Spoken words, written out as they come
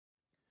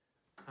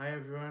Hi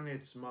everyone,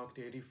 it's Mark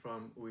Dady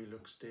from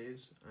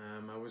OuiLuxeStays.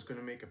 I was going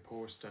to make a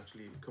post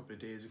actually a couple of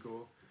days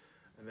ago,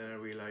 and then I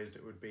realised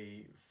it would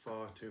be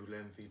far too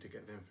lengthy to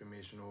get the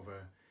information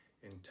over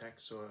in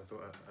text, so I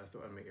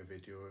thought I'd make a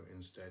video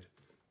instead.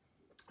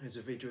 It's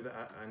a video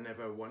that I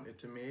never wanted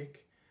to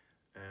make,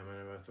 I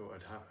never thought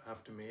I'd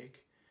have to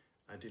make.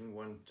 I didn't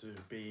want to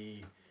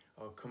be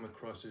or come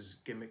across as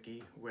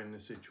gimmicky when the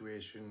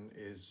situation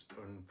is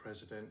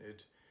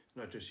unprecedented,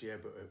 not just here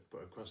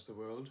but across the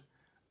world.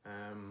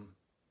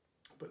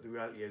 But the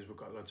reality is we've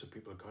got lots of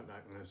people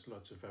contacting us,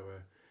 lots of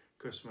our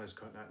customers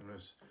contacting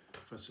us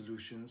for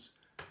solutions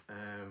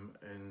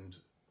and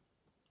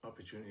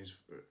opportunities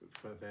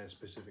for their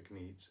specific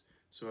needs.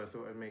 So I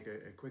thought I'd make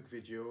a quick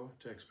video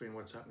to explain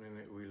what's happening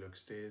at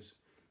OuiLuxeStays,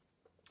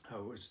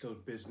 how it's still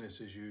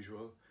business as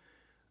usual,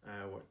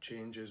 what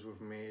changes we've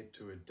made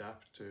to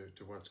adapt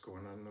to what's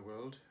going on in the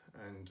world,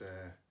 and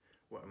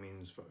what it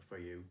means for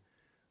you.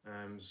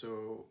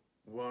 So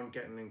we aren't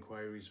getting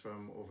inquiries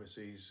from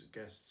overseas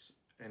guests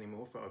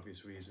anymore for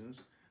obvious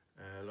reasons.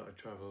 A lot of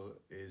travel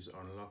is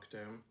on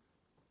lockdown,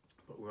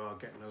 but we are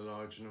getting a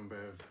large number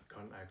of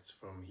contacts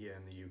from here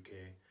in the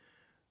UK,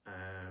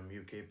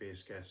 UK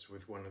based guests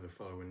with one of the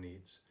following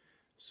needs.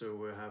 So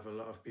we have a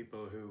lot of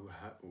people who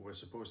were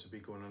supposed to be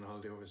going on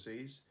holiday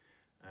overseas,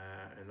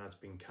 and that's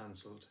been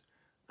cancelled,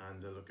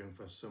 and they're looking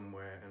for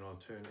somewhere, an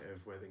alternative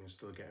where they can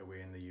still get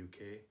away in the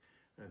UK.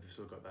 They've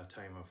still got that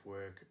time off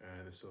work,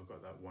 they've still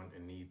got that want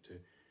and need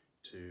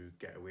to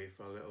get away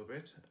for a little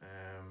bit.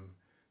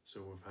 So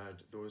we've had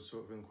those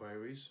sort of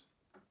inquiries.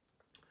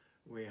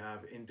 We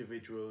have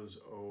individuals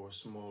or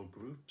small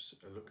groups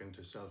looking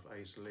to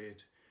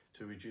self-isolate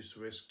to reduce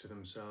risk to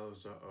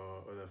themselves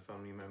or other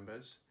family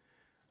members.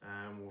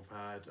 We've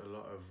had a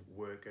lot of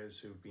workers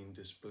who've been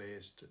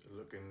displaced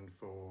looking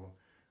for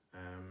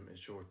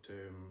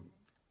short-term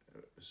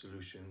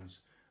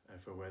solutions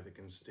for where they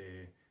can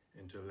stay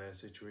until their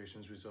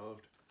situation's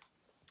resolved.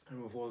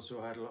 And we've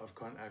also had a lot of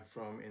contact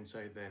from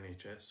inside the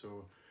NHS,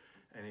 so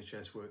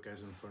NHS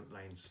workers and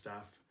frontline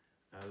staff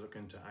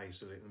looking to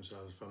isolate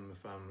themselves from the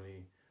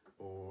family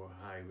or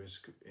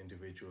high-risk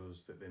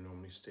individuals that they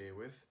normally stay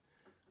with.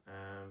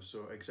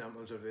 So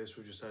examples of this,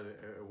 we just had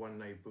a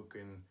one-night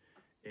booking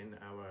in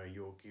our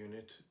York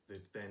unit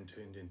that then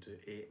turned into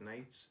 8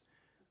 nights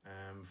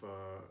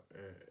for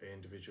an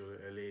individual,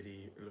 a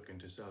lady looking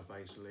to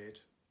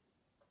self-isolate.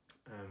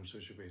 So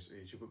she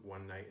booked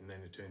one night and then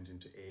it turned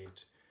into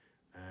 8,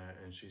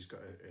 and she's got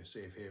a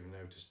safe haven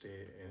now to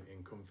stay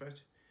in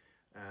comfort.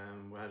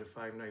 We had a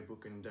 5-night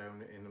booking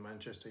down in the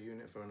Manchester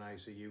unit for an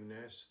ICU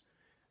nurse.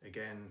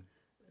 Again,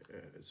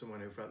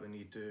 someone who felt the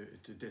need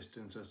to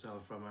distance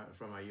herself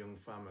from our young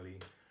family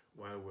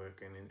while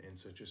working in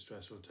such a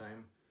stressful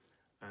time.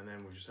 And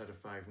then we just had a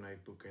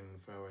 5-night booking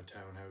for our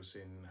townhouse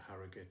in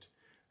Harrogate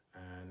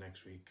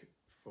next week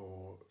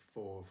for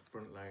 4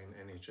 frontline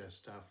NHS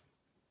staff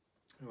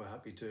who are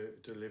happy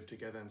to live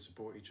together and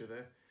support each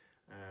other,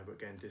 but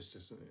again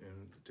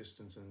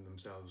distancing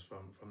themselves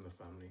from the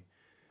family.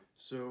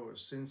 So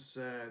since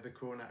the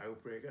corona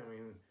outbreak, I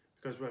mean,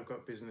 because we've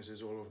got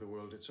businesses all over the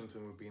world, it's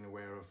something we've been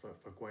aware of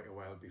for quite a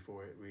while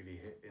before it really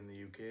hit in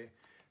the UK.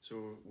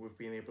 So we've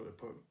been able to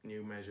put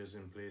new measures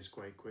in place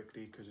quite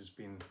quickly because it's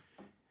been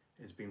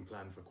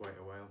planned for quite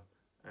a while.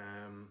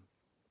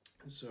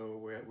 So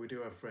we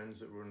do have friends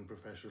that run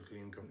professional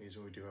cleaning companies,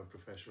 and we do have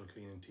professional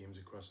cleaning teams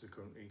across the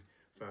country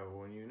for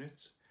our own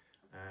units.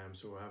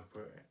 So we have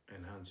put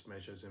enhanced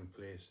measures in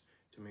place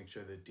to make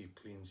sure that deep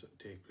cleans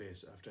take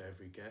place after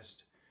every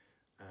guest.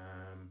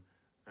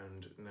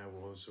 And now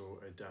we're also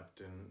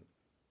adapting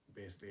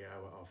basically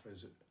our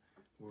offers.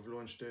 We've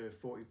launched a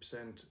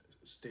 40%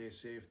 stay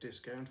safe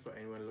discount for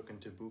anyone looking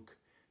to book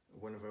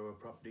one of our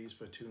properties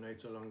for 2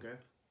 nights or longer.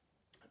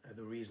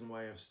 The reason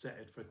why I've set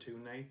it for 2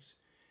 nights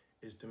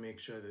is to make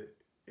sure that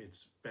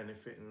it's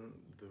benefiting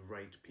the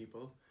right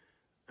people.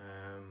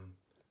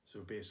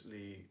 So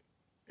basically,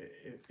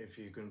 if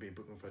you're going to be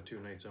booking for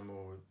 2 nights or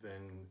more,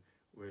 then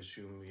we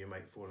assume you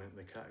might fall into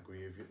the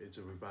category of it's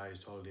a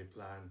revised holiday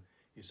plan,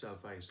 you're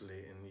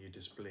self-isolating, you're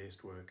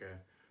displaced worker,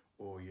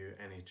 or your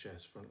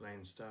NHS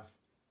frontline staff.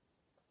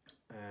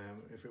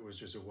 If it was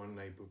just a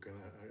 1-night booking,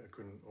 I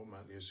couldn't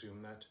automatically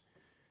assume that.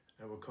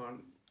 We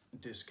can't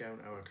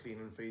discount our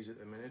cleaning fees at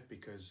the minute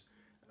because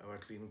our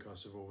cleaning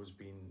costs have always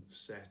been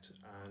set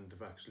and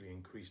they've actually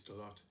increased a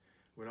lot.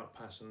 We're not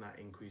passing that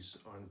increase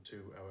on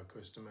to our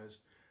customers,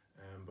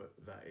 but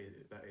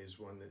that is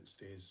one that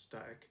stays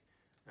static.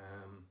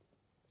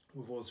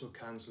 We've also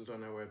cancelled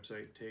on our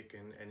website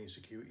taking any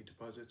security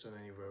deposits on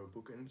any of our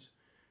bookings.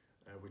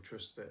 We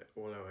trust that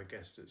all our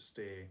guests that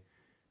stay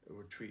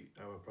would treat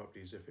our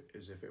properties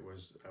as if it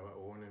was our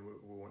own, and we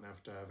won't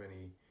have to have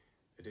any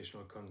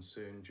additional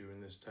concern during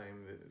this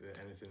time that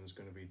anything's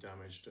going to be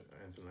damaged or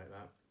anything like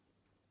that.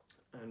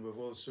 And we've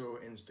also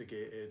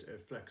instigated a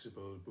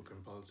flexible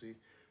booking policy,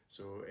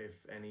 so if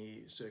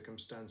any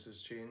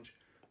circumstances change,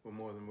 we're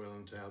more than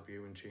willing to help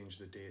you and change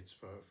the dates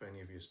for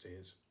any of your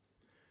stays.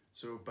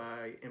 So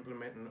by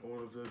implementing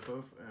all of the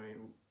above, I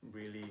mean,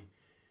 really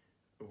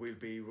we'll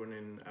be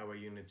running our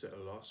units at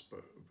a loss,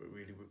 but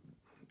really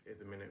at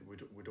the minute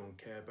we don't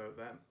care about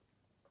that.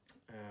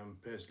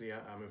 Personally,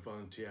 I'm a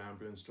volunteer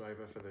ambulance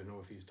driver for the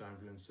North East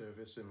Ambulance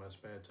Service in my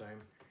spare time,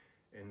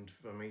 and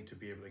for me to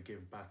be able to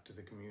give back to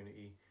the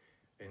community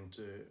and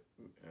to,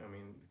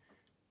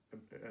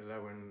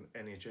 allowing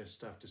NHS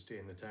staff to stay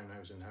in the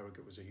townhouse in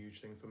Harrogate was a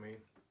huge thing for me,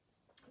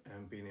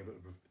 and being able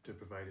to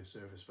provide a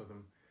service for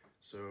them.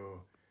 So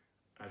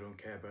I don't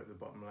care about the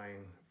bottom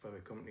line for the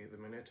company at the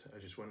minute. I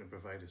just want to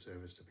provide a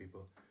service to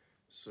people.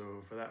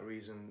 So for that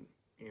reason,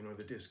 you know,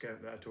 the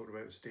discount that I talked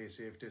about, Stay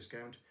Safe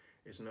discount,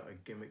 is not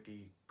a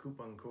gimmicky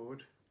coupon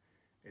code.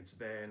 It's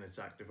there and it's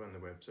active on the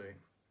website.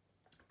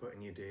 Put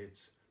in your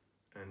dates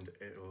and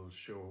it'll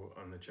show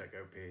on the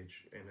checkout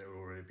page, and it'll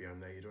already be on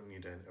there. You don't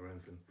need to enter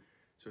anything.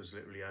 So it's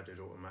literally added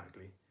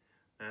automatically.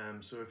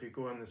 So if you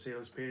go on the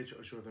sales page,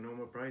 it'll show the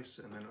normal price,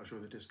 and then it'll show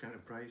the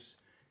discounted price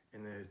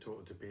in the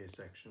total to pay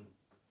section.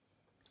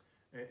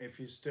 If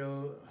you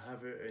still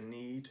have a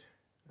need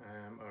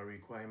or a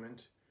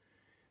requirement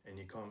and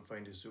you can't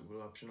find a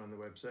suitable option on the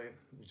website,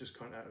 you just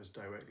contact us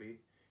directly.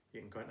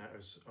 You can contact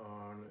us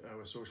on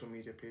our social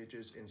media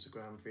pages,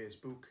 Instagram,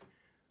 Facebook,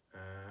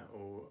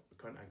 or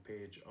contact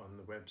page on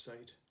the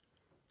website.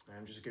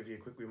 Just to give you a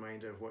quick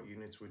reminder of what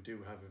units we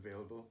do have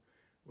available.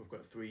 We've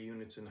got 3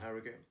 units in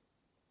Harrogate,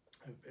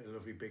 a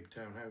lovely big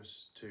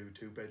townhouse, 2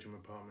 2-bedroom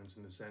apartments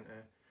in the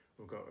centre.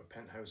 We've got a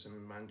penthouse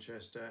in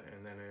Manchester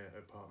and then an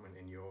apartment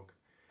in York.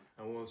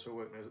 And we're also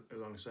working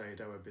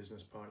alongside our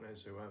business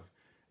partners who have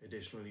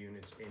additional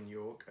units in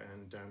York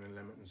and down in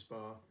Leamington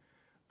Spa,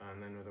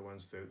 and then other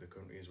ones throughout the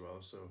country as well.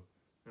 So,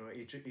 you know,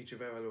 each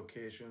of our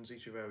locations,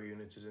 each of our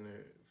units is in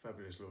a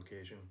fabulous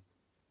location.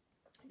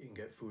 You can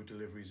get food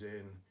deliveries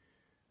in,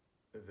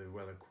 they're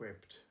well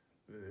equipped,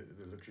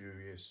 the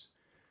luxurious,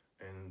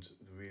 and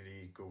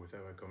really go with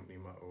our company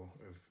motto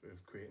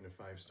of creating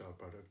a 5-star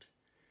product.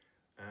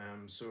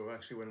 So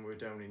actually, when we were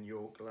down in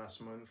York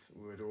last month,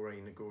 we had already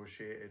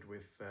negotiated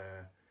with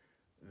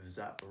the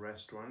Zap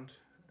restaurant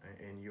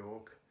in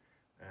York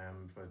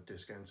for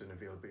discounts and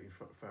availability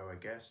for our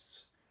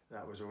guests.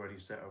 That was already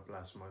set up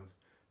last month.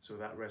 So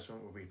that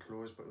restaurant will be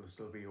closed, but they'll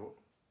still be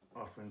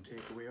offering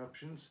takeaway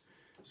options.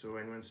 So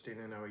anyone staying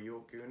in our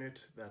York unit,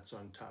 that's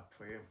on tap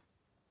for you.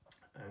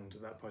 And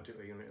that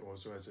particular unit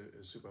also has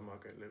a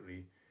supermarket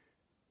literally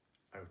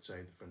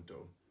outside the front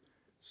door.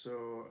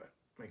 So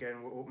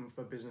again, we're open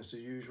for business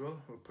as usual.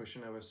 We're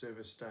pushing our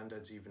service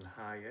standards even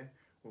higher.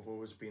 We've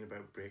always been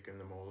about breaking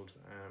the mold,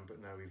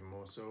 but now even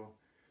more so.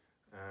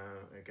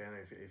 Again,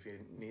 if you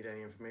need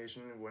any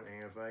information, want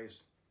any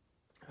advice,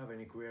 have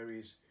any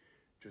queries,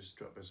 just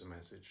drop us a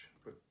message.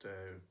 But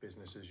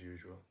business as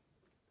usual.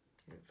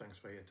 Yeah, thanks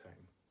for your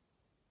time.